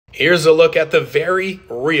Here's a look at the very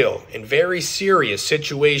real and very serious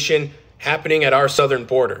situation happening at our southern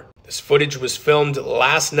border. This footage was filmed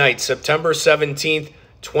last night, September 17th,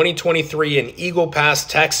 2023 in Eagle Pass,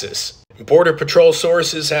 Texas. Border Patrol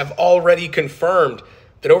sources have already confirmed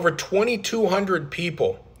that over 2,200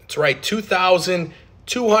 people, that's right,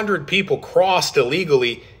 2,200 people crossed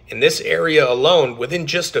illegally in this area alone within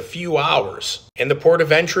just a few hours. And the port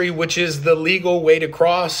of entry, which is the legal way to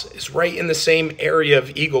cross, is right in the same area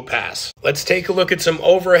of Eagle Pass. Let's take a look at some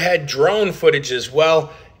overhead drone footage as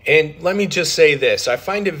well. And let me just say this, I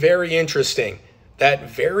find it very interesting that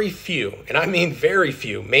very few, and I mean very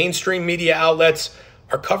few, mainstream media outlets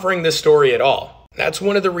are covering this story at all. That's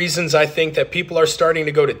one of the reasons I think that people are starting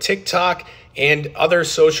to go to TikTok and other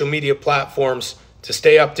social media platforms to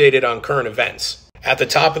stay updated on current events. At the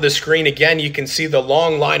top of the screen, again, you can see the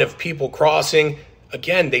long line of people crossing.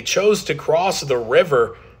 Again, they chose to cross the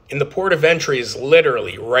river, and the port of entry is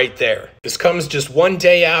literally right there. This comes just one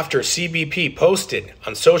day after CBP posted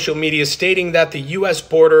on social media stating that the U.S.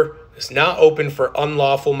 border is not open for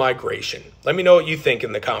unlawful migration. Let me know what you think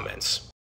in the comments.